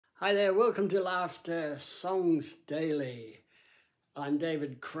Hi there, welcome to Laughter Songs Daily. I'm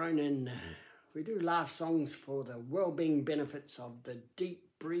David Cronin. We do laugh songs for the well-being benefits of the deep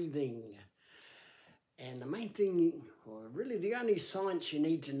breathing. And the main thing, or really the only science you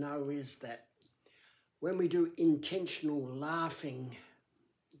need to know, is that when we do intentional laughing,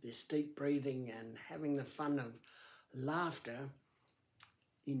 this deep breathing and having the fun of laughter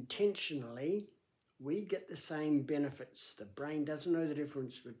intentionally, we get the same benefits. The brain doesn't know the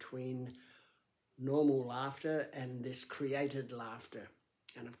difference between normal laughter and this created laughter.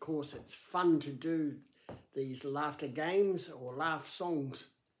 And of course, it's fun to do these laughter games or laugh songs.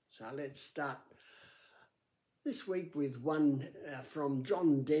 So let's start this week with one from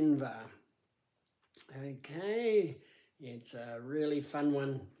John Denver. Okay, it's a really fun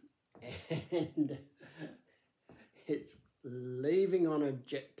one. And it's leaving on a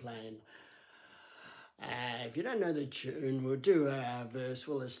jet plane. If you don't know the tune, we'll do a verse.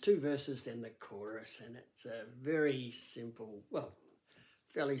 Well, there's two verses, then the chorus, and it's a very simple, well,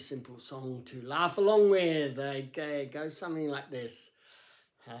 fairly simple song to laugh along with. Okay, it goes something like this.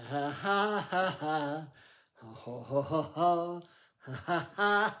 Ha ha ha ha ha, ho ho ho ho, ha ha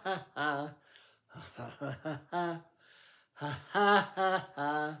ha ha ha, ha ha ha ha, ha ha ha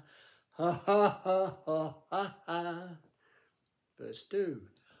ha, ha ha ha ha ha. Verse 2.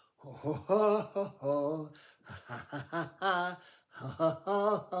 Ho ho ho ho ho, ha ha ha ha ha, ha ha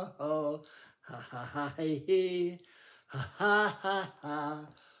ha ho, ha ha ha he, ha ha ha ha,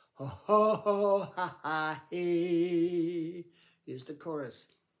 ho ho ho ha ha he. Here's the chorus.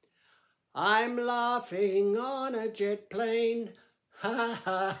 I'm laughing on a jet plane, ha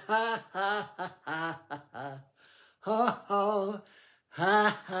ha ha ha ha ha ha, ho ho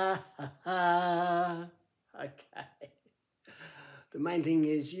ha ha ha ha. Okay. The main thing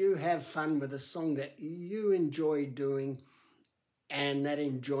is you have fun with a song that you enjoy doing, and that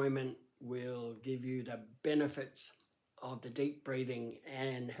enjoyment will give you the benefits of the deep breathing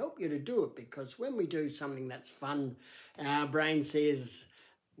and help you to do it, because when we do something that's fun, our brain says,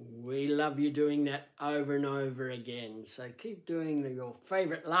 we love you doing that over and over again. So keep doing your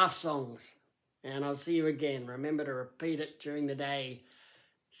favorite laugh songs, and I'll see you again. Remember to repeat it during the day.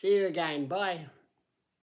 See you again. Bye.